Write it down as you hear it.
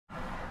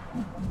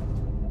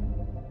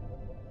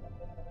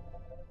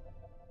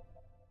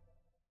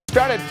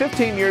Started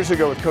 15 years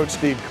ago with Coach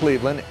Steve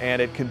Cleveland,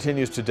 and it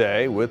continues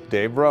today with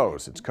Dave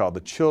Rose. It's called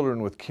the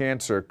Children with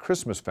Cancer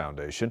Christmas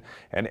Foundation,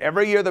 and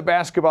every year the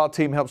basketball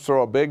team helps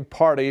throw a big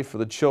party for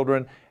the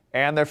children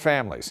and their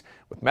families.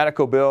 With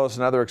medical bills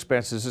and other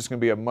expenses, this is going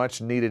to be a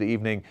much needed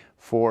evening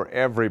for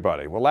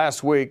everybody. Well,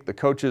 last week the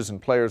coaches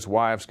and players'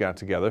 wives got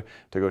together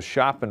to go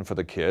shopping for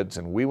the kids,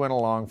 and we went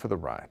along for the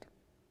ride.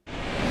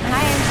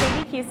 Hi,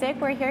 I'm Sadie Cusick.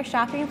 We're here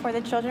shopping for the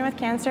Children with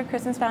Cancer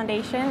Christmas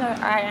Foundation,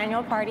 our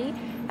annual party.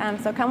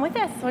 So come with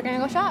us. We're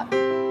going to go shop.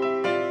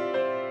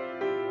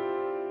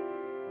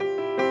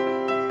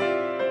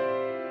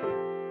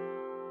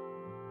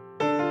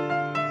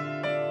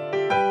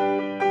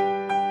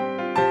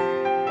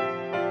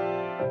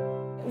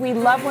 We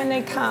love when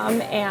they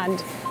come,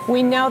 and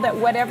we know that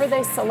whatever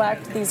they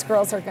select, these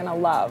girls are going to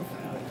love.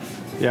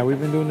 Yeah, we've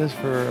been doing this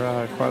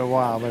for quite a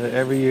while, but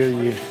every year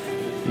you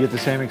get the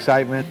same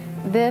excitement.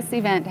 This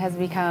event has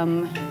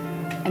become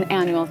an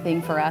annual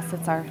thing for us.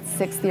 It's our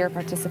 6th year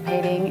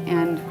participating,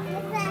 and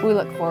we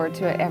look forward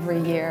to it every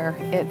year.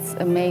 It's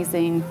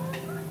amazing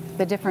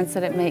the difference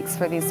that it makes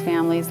for these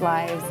families'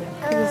 lives.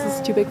 This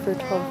is too big for a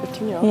 12,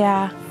 15-year-old.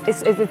 Yeah,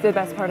 it's the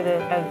best part of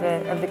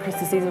the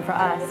Christmas season for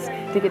us,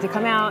 to get to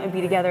come out and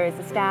be together as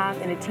a staff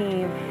and a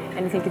team,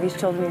 and to think of these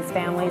children, these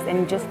families,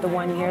 and just the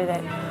 1 year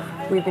that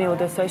we've been able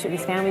to associate with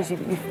these families,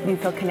 you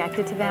feel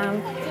connected to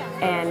them,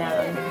 and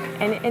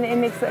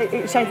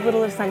it shines a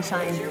little bit of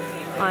sunshine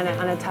on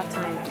a tough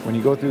time. When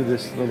you go through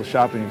this little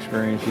shopping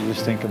experience, you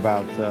just think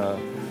about the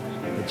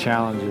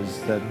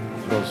challenges that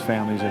those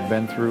families have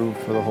been through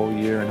for the whole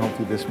year, and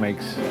hopefully this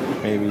makes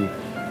maybe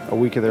a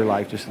week of their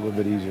life just a little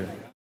bit easier.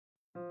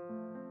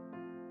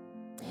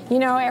 You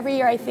know, every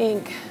year I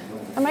think,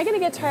 am I going to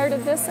get tired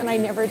of this? And I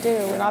never do.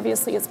 And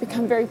obviously it's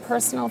become very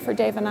personal for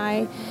Dave and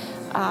I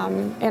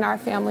in our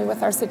family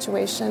with our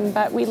situation.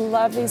 But we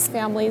love these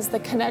families. The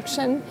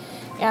connection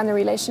and the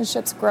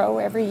relationships grow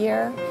every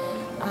year.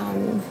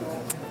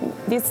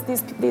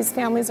 These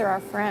families are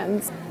our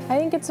friends. I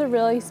think it's a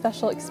really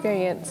special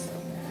experience.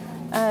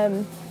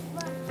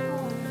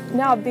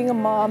 Now being a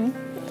mom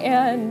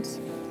and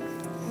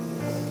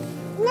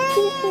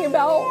thinking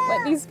about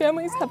what these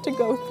families have to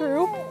go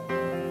through,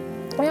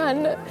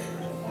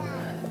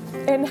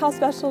 and how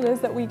special it is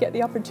that we get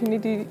the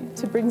opportunity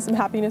to bring some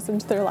happiness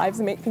into their lives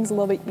and make things a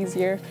little bit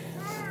easier.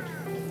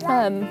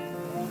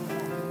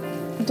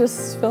 It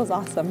just feels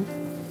awesome.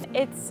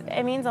 It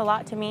means a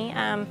lot to me.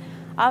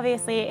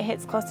 Obviously, it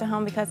hits close to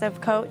home because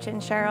of Coach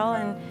and Cheryl,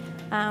 and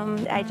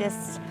I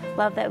just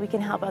love that we can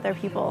help other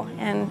people,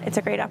 and it's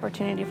a great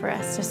opportunity for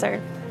us to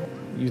serve.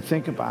 You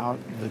think about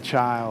the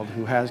child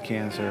who has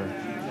cancer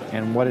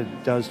and what it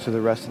does to the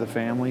rest of the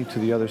family, to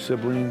the other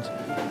siblings,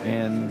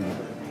 and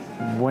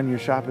when you're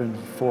shopping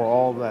for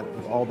all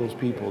those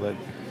people, that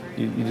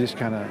you just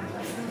kind of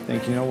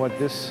think, you know what,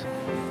 this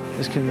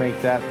can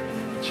make that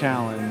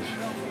challenge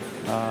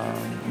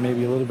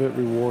maybe a little bit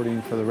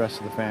rewarding for the rest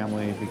of the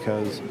family,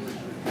 because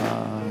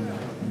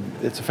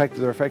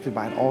they're affected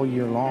by it all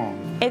year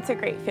long. It's a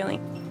great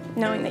feeling,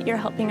 knowing that you're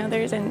helping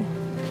others and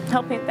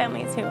helping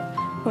families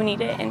who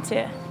need it, and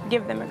to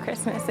give them a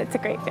Christmas. It's a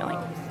great feeling.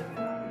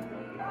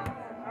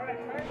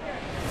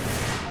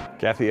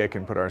 Kathy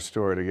Aiken put our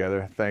story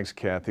together. Thanks,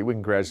 Kathy. We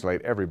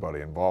congratulate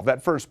everybody involved.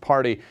 That first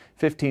party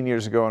 15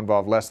 years ago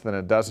involved less than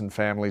a dozen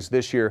families.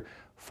 This year,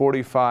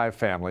 45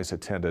 families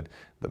attended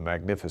the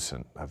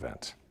magnificent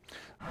event.